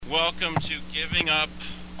Welcome to Giving Up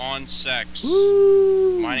on Sex.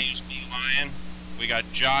 Woo! My name's B. Lion. We got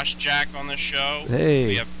Josh Jack on the show. Hey.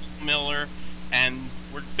 We have Bill Miller. And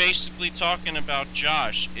we're basically talking about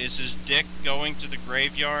Josh. Is his dick going to the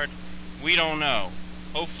graveyard? We don't know.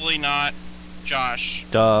 Hopefully not. Josh,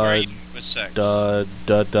 where are you with sex?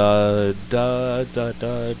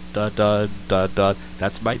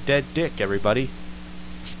 That's my dead dick, everybody.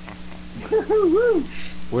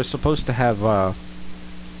 We're supposed to have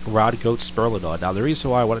Rod Goat Sperlin on. Now, the reason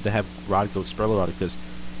why I wanted to have Rod Goat Sperlin on is because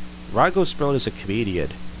Rod Goat Sperlin is a comedian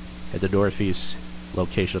at the northeast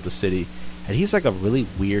location of the city, and he's like a really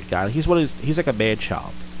weird guy. He's like a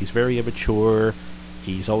man-child. He's very immature.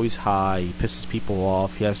 He's always high. He pisses people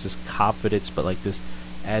off. He has this confidence, but like this,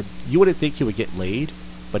 and you wouldn't think he would get laid,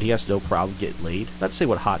 but he has no problem getting laid. Not to say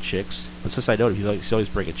with hot chicks, but since I know him, he's always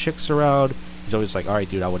bringing chicks around. He's always like, all right,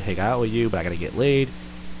 dude, I would hang out with you, but I gotta get laid.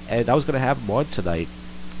 And I was gonna have him on tonight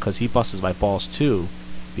because he busts my balls too,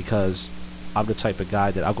 because I'm the type of guy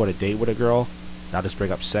that I'll go on a date with a girl and I'll just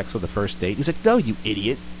bring up sex on the first date. He's like, no, you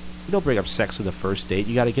idiot. You don't bring up sex on the first date.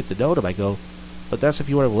 You gotta get to know them. I go, but that's if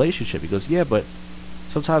you want a relationship. He goes, yeah, but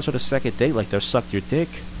sometimes on the second date, like, they'll suck your dick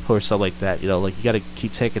or something like that. You know, like, you gotta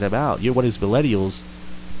keep taking them out. You're one of these millennials.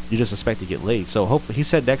 You just expect to get laid. So hopefully, he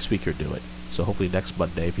said next week he'll do it. So hopefully next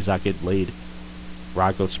Monday, if he's not getting laid,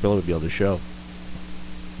 Rod Goat Spiller will be on the show.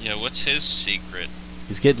 Yeah, what's his secret?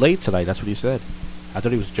 He's getting laid tonight. That's what he said. I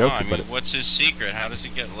thought he was joking, No, I mean, but what's his secret? How does he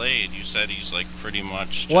get laid? You said he's like pretty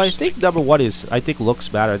much. Well, I think number one is I think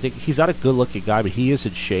looks matter. I think he's not a good-looking guy, but he is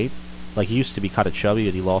in shape. Like, he used to be kind of chubby,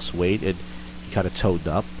 and he lost weight, and he kind of toned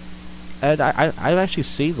up. And I've actually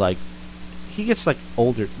seen, like, he gets, like,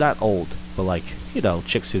 older, not old, but, like, you know,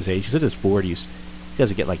 chicks his age. He's in his 40s. He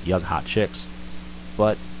doesn't get, like, young, hot chicks.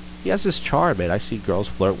 But he has this charm, man. I see girls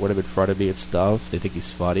flirt with him in front of me and stuff. They think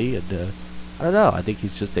he's funny, and, I don't know. I think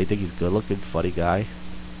they think he's good-looking, funny guy.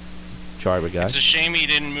 Charming guy. It's a shame he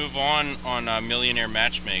didn't move on Millionaire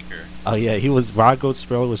Matchmaker. Oh, yeah, Rod Goat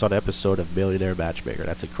Sperlin was on an episode of Millionaire Matchmaker.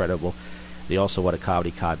 That's incredible. They also won a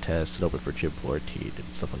comedy contest and opened for Jim Florentine and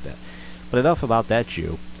stuff like that. But enough about that,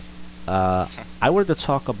 Jew. I wanted to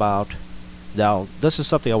talk about... Now, this is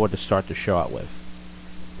something I wanted to start the show out with.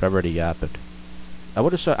 But I'm already yapping. I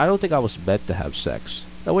don't think I was meant to have sex.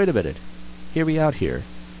 Now, wait a minute. Hear me out here.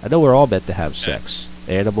 I know we're all meant to have sex.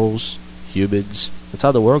 Animals, humans. That's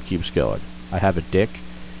how the world keeps going. I have a dick.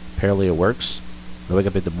 Apparently it works. I wake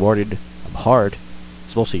up in the morning. I'm hard.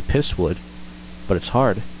 It's mostly piss wood. But it's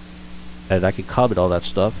hard. And I can come and all that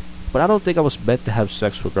stuff. But I don't think I was meant to have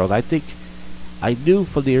sex with girls. I think I knew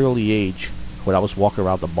from the early age when I was walking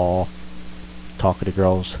around the mall, talking to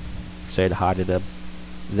girls, saying hi to them,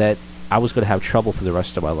 that I was going to have trouble for the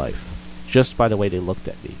rest of my life. Just by the way they looked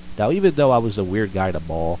at me. Now, even though I was a weird guy in the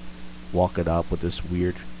mall, walking up with this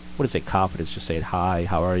weird, what is it, confidence, just saying hi,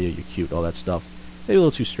 how are you, you're cute, all that stuff, maybe a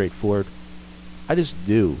little too straightforward, I just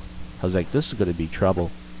knew. I was like, this is going to be trouble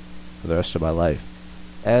for the rest of my life.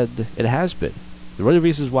 And it has been. One of the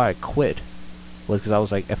reasons why I quit was because I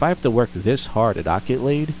was like, if I have to work this hard and not get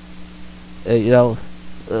laid,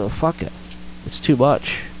 fuck it. It's too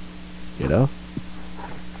much, you know?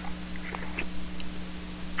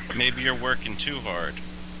 Maybe you're working too hard.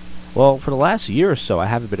 Well, for the last year or so, I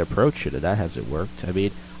haven't been approaching, and that hasn't worked. I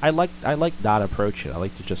mean, I like not approaching. I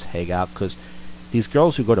like to just hang out, because these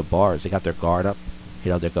girls who go to bars, they got their guard up.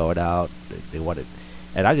 You know, they're going out. They want it.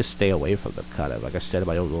 And I just stay away from them, kind of. Like, I stay in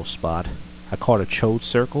my own little spot. I call it a chode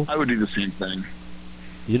circle. I would do the same thing.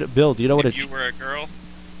 Bill, do you know what if you were a girl?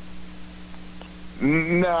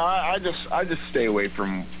 No, I just stay away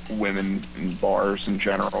from women in bars in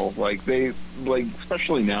general. Like,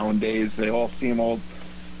 especially nowadays, they all seem all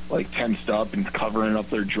like tensed up and covering up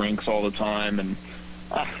their drinks all the time, and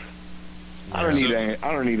I don't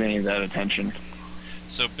need any of that attention.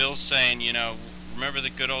 So Bill's saying, remember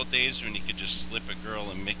the good old days when you could just slip a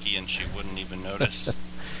girl a Mickey and she wouldn't even notice?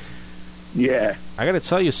 Yeah. I gotta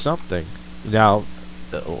tell you something. Now,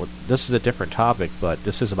 this is a different topic, but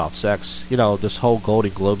this is about sex. You know, this whole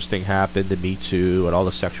Golden Globes thing happened, the Me Too, and all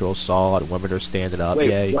the sexual assault, and women are standing up. Wait,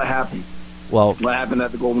 yay. What happened? Well, what happened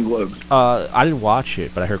at the Golden Globes? I didn't watch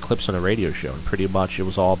it, but I heard clips on a radio show, and pretty much it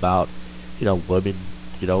was all about, women,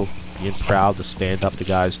 being proud to stand up to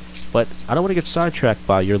guys. But I don't want to get sidetracked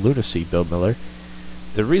by your lunacy, Bill Miller.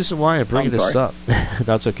 The reason why I'm bringing this up,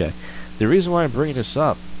 that's okay. The reason why I'm bringing this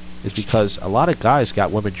up is because a lot of guys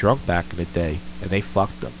got women drunk back in the day, and they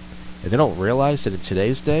fucked them. And they don't realize that in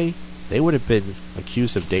today's day, they would have been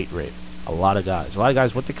accused of date rape. A lot of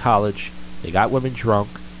guys went to college, they got women drunk,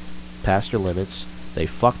 past their limits, they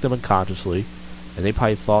fucked them unconsciously, and they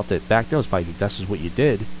probably thought that back then was probably, this is what you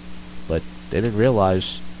did, but they didn't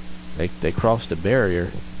realize They crossed the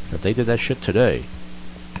barrier. If they did that shit today,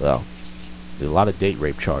 well, there's a lot of date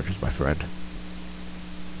rape charges, my friend.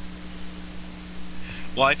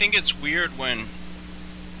 Well, I think it's weird when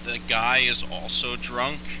the guy is also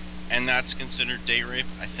drunk, and that's considered date rape.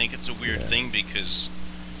 I think it's a weird thing because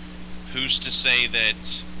who's to say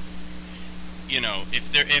that,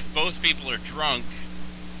 if both people are drunk,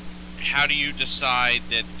 how do you decide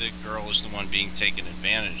that the girl is the one being taken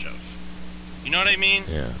advantage of? You know what I mean?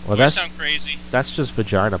 Yeah. Well, that sound crazy. That's just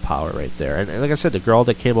vagina power right there. And like I said, the girl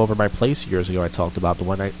that came over my place years ago, I talked about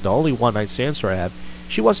the only one night stand story I have.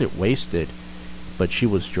 She wasn't wasted, but she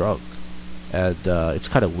was drunk, and it's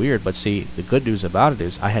kind of weird. But see, the good news about it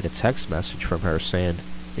is I had a text message from her saying,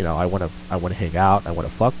 I want to hang out, I want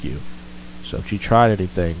to fuck you. So if she tried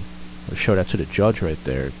anything, I'd show that to the judge right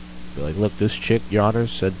there. Be like, look, this chick, Your Honor,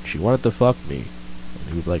 said she wanted to fuck me. And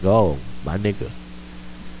he would be like, oh, my nigga.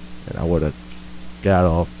 And I would have got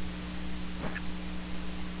off.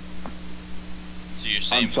 So you're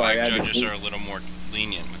saying black judges are a little more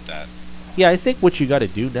lenient with that? Yeah, I think what you got to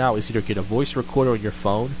do now is either get a voice recorder on your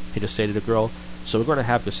phone and just say to the girl, so we're going to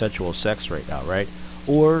have consensual sex right now, right?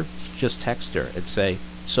 Or just text her and say,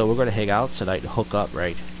 so we're going to hang out tonight and hook up,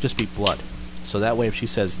 right? Just be blunt. So that way if she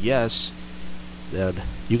says yes, then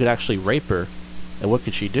you could actually rape her. And what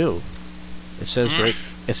could she do? It says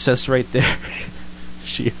right there.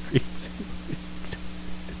 She agrees.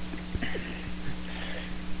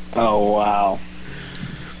 Oh, wow.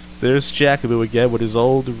 There's Jacoboo again with his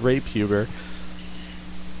old rape humor.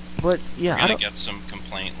 But, yeah, I'm going to get some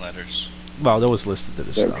complaint letters. Well, that was listed in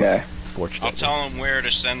the stuff. Okay. Fortunately. I'll tell him where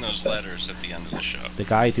to send those letters at the end of the show. The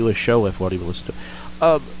guy I do a show with won't even listen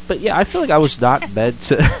to. But, yeah, I feel like I was not meant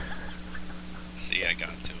to... See, I got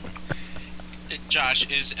to. Josh,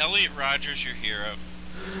 is Elliot Rogers your hero?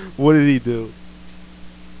 What did he do?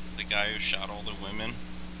 The guy who shot all the women?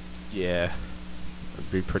 Yeah.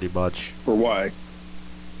 That'd be pretty much. For why?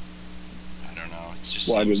 I don't know. It just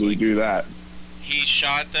why did he do that? He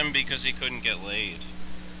shot them because he couldn't get laid.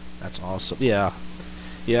 That's awesome. Yeah.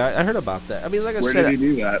 Yeah, I heard about that. I mean, like I said... Where did he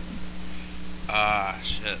do that?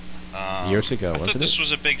 Shit. Years ago, wasn't it? I thought this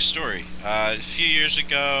was a big story. A few years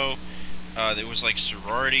ago, there was like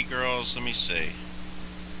sorority girls. Let me see.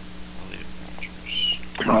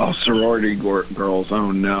 Oh, sorority girls.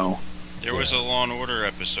 Oh, no. There was a Law & Order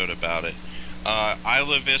episode about it.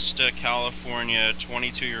 Isla Vista, California,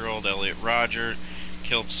 22-year-old Elliot Rogers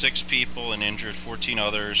killed 6 people and injured 14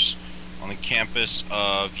 others on the campus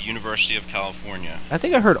of University of California. I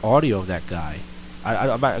think I heard audio of that guy.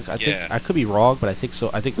 I think I could be wrong, but I think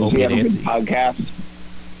so. I think Opie and Anthony. Podcast.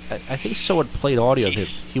 I think someone played audio of him.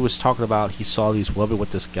 He was talking about he saw these women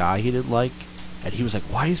with this guy he didn't like, and he was like,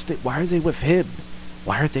 "Why are they with him?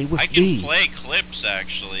 Why aren't they with me?" I can play clips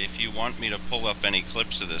actually if you want me to pull up any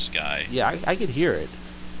clips of this guy. Yeah, I can hear it.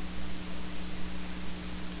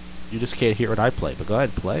 You just can't hear what I play, but go ahead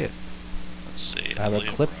and play it. Let's see. I have a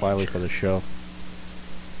clip finally for the show.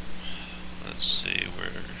 Let's see where.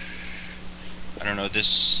 I don't know if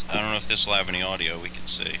this will have any audio we can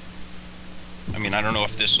see. I mean, I don't know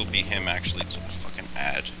if this will be him actually. It's a fucking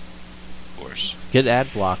ad, of course. Get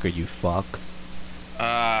ad blocker, you fuck.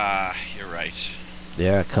 You're right.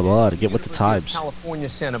 Yeah, come on, get with the times. California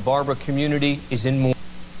Santa Barbara community is in more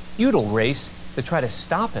feudal race to try to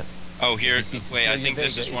stop him. Oh, wait, I think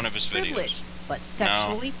this is one of his videos. Privileged, but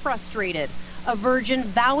sexually frustrated. A virgin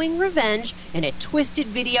vowing revenge in a twisted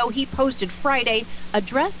video he posted Friday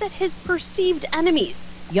addressed at his perceived enemies,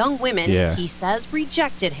 young women he says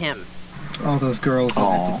rejected him. All those girls that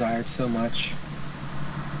I desired so much,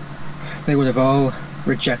 they would have all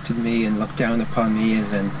rejected me and looked down upon me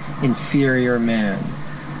as an inferior man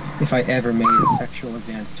if I ever made a sexual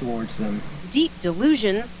advance towards them. Deep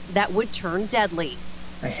delusions that would turn deadly.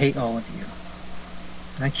 I hate all of you.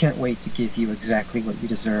 I can't wait to give you exactly what you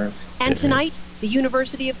deserve. And tonight, the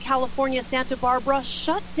University of California, Santa Barbara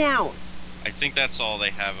shut down. I think that's all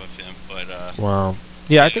they have of him, but wow.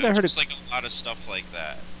 Yeah, I think I heard it's like a lot of stuff like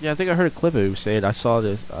that. Yeah, I think I heard a clip of him saying, I saw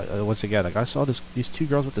this, once again, like, I saw these 2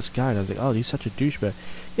 girls with this guy, and I was like, oh, he's such a douchebag.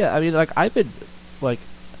 Yeah, I mean, like, I've been, like,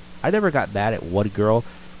 I never got mad at one girl.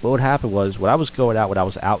 What would happen was, when I was going out, when I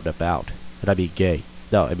was out and about, and I mean gay,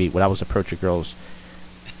 no, I mean, when I was approaching girls,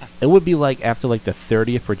 it would be like, after, like, the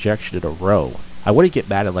 30th rejection in a row, I wouldn't get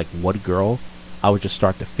mad at, like, one girl, I would just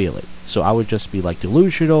start to feel it. So I would just be, like,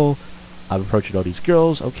 delusional, I'm approaching all these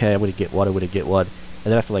girls, okay, I'm going to get one,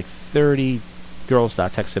 and then after, like, 30 girls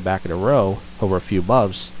that I texted back in a row over a few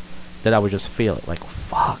months, then I would just feel it, like,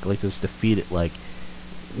 fuck, like, just defeated, like,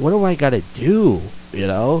 what do I gotta do, you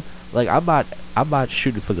know? Like, I'm not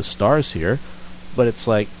shooting for the stars here, but it's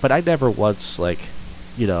like, but I never once, like,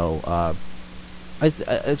 it's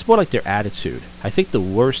more like their attitude. I think the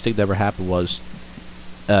worst thing that ever happened was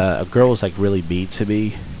a girl was like really mean to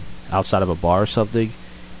me outside of a bar or something,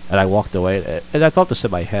 and I walked away, and I thought this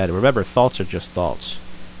in my head. Remember, thoughts are just thoughts.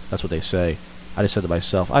 That's what they say. I just said to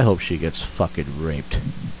myself, I hope she gets fucking raped.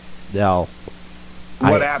 Now,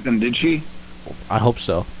 what happened? Did she? I hope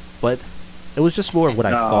so, but it was just more of what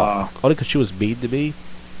I thought. Only because she was mean to me,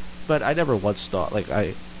 but I never once thought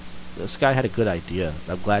this guy had a good idea.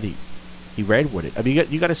 I'm glad he ran with it. I mean,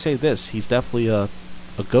 you got to say this. He's definitely a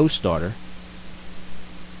ghost starter,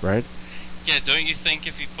 right? Yeah, don't you think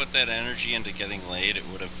if you put that energy into getting laid, it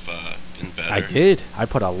would have been better? I did. I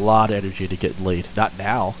put a lot of energy into getting laid. Not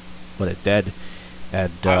now, but it did. And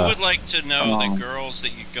I would like to know the girls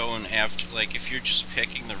that you go in after, like if you're just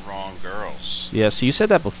picking the wrong girls. Yeah, so you said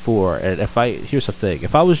that before, and here's the thing.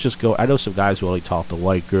 If I was just I know some guys who only talk to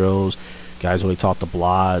white girls, guys who only talk to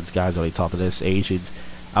blondes, guys who only talk to this, Asians.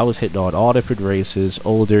 I was hitting on all different races,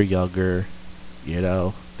 older, younger,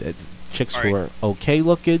 chicks who are okay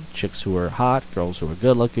looking, chicks who are hot, girls who are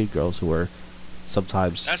good looking, girls who are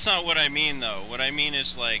sometimes... That's not what I mean, though. What I mean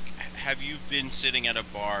is, have you been sitting at a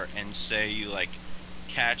bar and say you,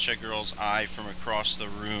 catch a girl's eye from across the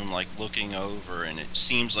room, looking over, and it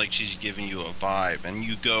seems like she's giving you a vibe, and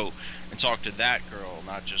you go and talk to that girl,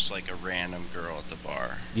 not just, a random girl at the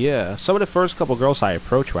bar? Yeah. Some of the first couple girls I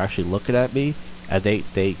approached were actually looking at me, and they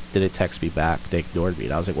didn't text me back. They ignored me.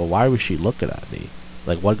 And I was like, well, why was she looking at me?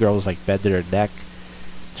 One girl was, bending her neck,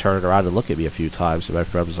 turning around and looking at me a few times, and my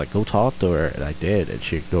friend was like, go talk to her, and I did, and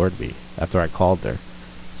she ignored me after I called her.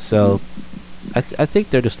 So... I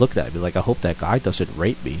think they're just looking at me I hope that guy doesn't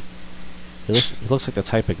rape me. He looks like the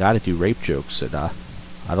type of guy to do rape jokes, and I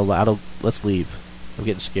don't. Let's leave. I'm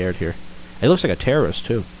getting scared here. And he looks like a terrorist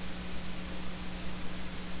too.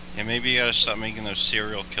 Yeah, maybe you gotta stop making those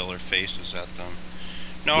serial killer faces at them.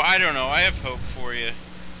 No, I don't know. I have hope for you.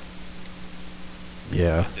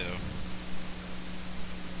 Yeah.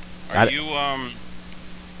 I do.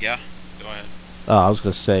 Yeah. Go ahead. I was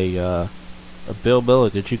gonna say, Bill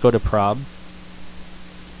Miller, did you go to prom?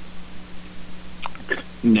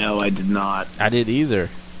 No, I did not. I didn't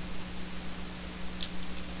either.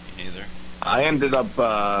 Me neither. I ended up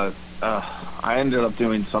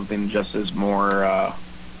doing something just as more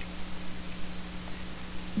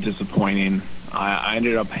disappointing. I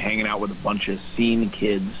ended up hanging out with a bunch of scene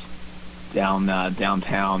kids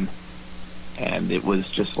downtown, and it was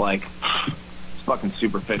just fucking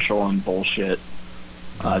superficial and bullshit.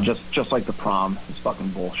 Just like the prom, it's fucking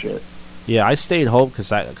bullshit. Yeah, I stayed home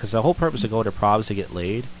because the whole purpose of going to prom is to get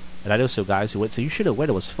laid. And I know some guys who went, so you should have went.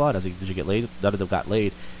 It was fun. I was like, did you get laid? None of them got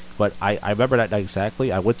laid. But I remember that night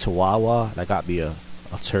exactly. I went to Wawa and I got me a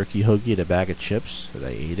turkey hoagie and a bag of chips, and I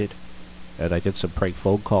ate it. And I did some prank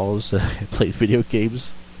phone calls and played video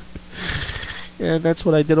games. And that's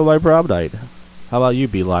what I did on my prom night. How about you,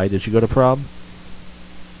 Beeline? Did you go to prom?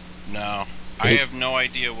 No. I have no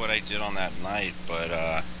idea what I did on that night, but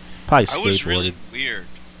probably I was really weird.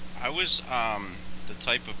 I was the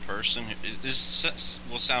type of person this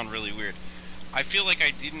will sound really weird. I feel like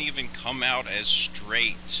I didn't even come out as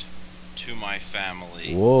straight to my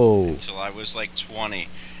family until I was 20.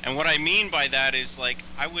 And what I mean by that is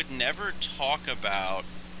I would never talk about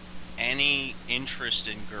any interest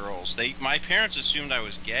in girls. My parents assumed I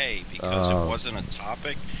was gay because it wasn't a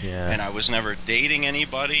topic, and I was never dating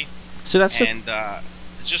anybody. So that's I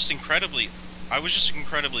was just an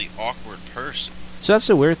incredibly awkward person. So that's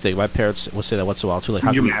the weird thing. My parents would say that once in a while too.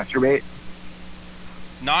 Did you masturbate?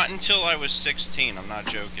 Not until I was 16. I'm not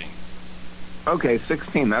joking. Okay,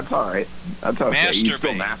 16. That's all right. That's okay. Masturbate. You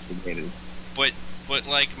still masturbated. But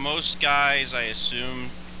most guys, I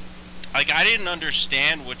assume. I didn't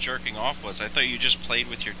understand what jerking off was. I thought you just played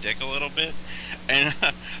with your dick a little bit. And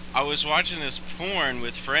I was watching this porn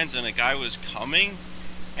with friends, and a guy was coming.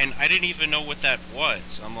 And I didn't even know what that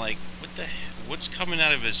was. I'm like, what's coming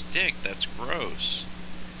out of his dick? That's gross.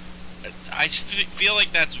 I feel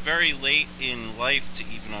like that's very late in life to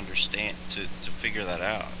even understand, to figure that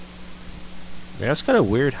out. Yeah, that's kind of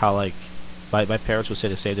weird how, my parents would say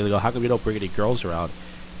the same thing. They go, how come you don't bring any girls around?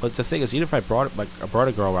 But the thing is, even if I brought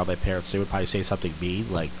a girl around my parents, they would probably say something mean,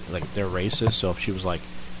 like they're racist. So if she was,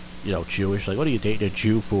 Jewish, what are you dating a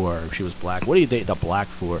Jew for? If she was black, what are you dating a black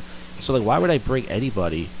for? So why would I bring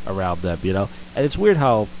anybody around them? And it's weird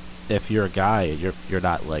how if you're a guy and you're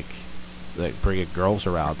not bringing girls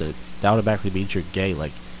around, that automatically means you're gay.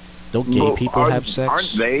 Don't gay people have sex?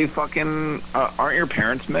 Aren't they fucking? Aren't your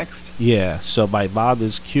parents mixed? Yeah. So my mom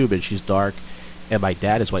is Cuban, she's dark, and my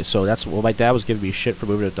dad is white. So that's my dad was giving me shit for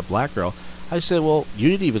moving to the black girl. I said, well, you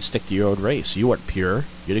didn't even stick to your own race. You weren't pure.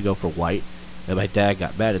 You didn't go for white. And my dad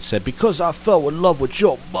got mad and said, "Because I fell in love with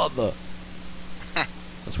your mother."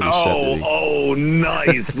 That's what he said to me. Oh,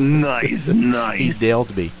 nice, nice. He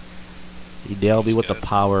nailed me. He nailed me with the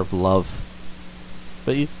power of love.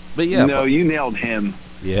 But yeah. No, you nailed him.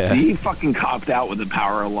 Yeah. He fucking copped out with the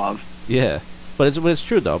power of love. Yeah. But it's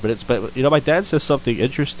true though. But my dad says something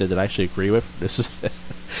interesting that I actually agree with. This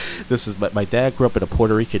is my dad grew up in a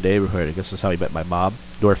Puerto Rican neighborhood. I guess that's how he met my mom,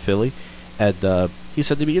 North Philly. And he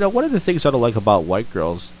said to me, one of the things I don't like about white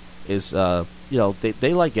girls is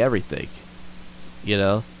they like everything.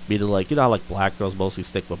 Meaning like how like black girls mostly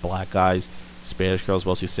stick with black guys, Spanish girls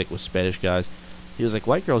mostly stick with Spanish guys. He was like,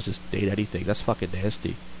 white girls just date anything. That's fucking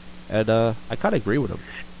nasty. And I kind of agree with him.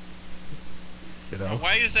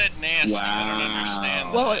 Why is that nasty? Wow. I don't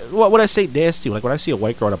understand that. Well, when I say nasty, like when I see a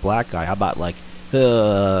white girl and a black guy, I'm not like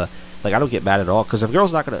I don't get mad at all. Because if a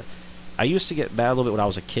girl's not gonna, I used to get mad a little bit when I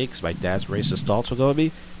was a kid because my dad's racist thoughts would go at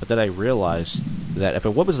me. But then I realized that if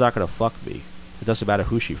a woman's not gonna fuck me, it doesn't matter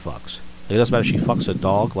who she fucks. Like, it doesn't matter if she fucks a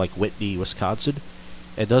dog like Whitney, Wisconsin.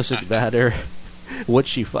 It doesn't matter what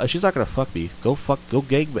she fucks. She's not gonna fuck me. Go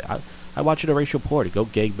gangbang. I watch interracial porn. Go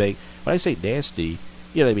gangbang. When I say nasty,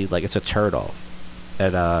 you know what I mean? Like, it's a turn off.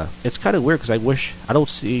 And it's kind of weird because I don't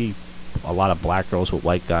see a lot of black girls with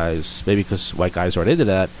white guys. Maybe because white guys aren't into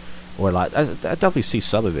that, or I definitely see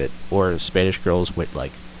some of it. Or Spanish girls with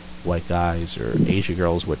like white guys, or Asian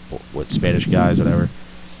girls with Spanish guys, whatever.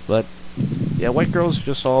 But yeah, white girls are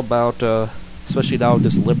just all about, especially now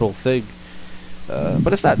this liberal thing.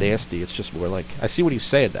 But it's not nasty. It's just more like I see what he's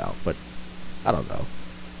saying now, but I don't know.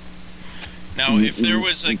 Now, if there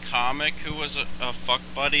was a comic who was a fuck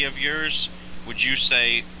buddy of yours, would you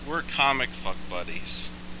say we're comic fuck buddies?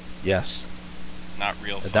 Yes. Not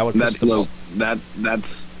real. That's low. That's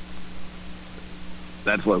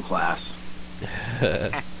low class.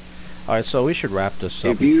 All right, so we should wrap this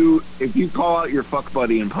up. If you call out your fuck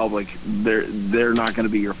buddy in public, they're not going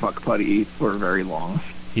to be your fuck buddy for very long.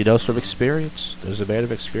 He knows from experience. There's a man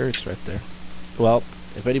of experience right there. Well,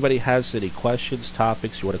 if anybody has any questions,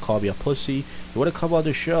 topics, you want to call me a pussy, you want to come on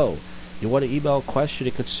the show, you want to email a question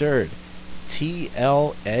and concern,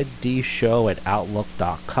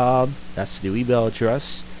 tlndshow@outlook.com. That's the new email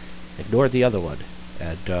address. Ignore the other one.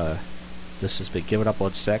 And this has been Giving Up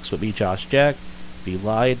on Sex with me, Josh Jack, B.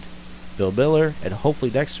 Lion, Bill Miller, and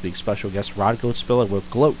hopefully next week special guest Ron Goatspiller will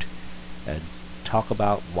gloat and talk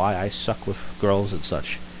about why I suck with girls and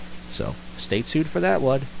such. So stay tuned for that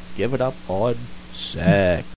one. Give It Up on Sex.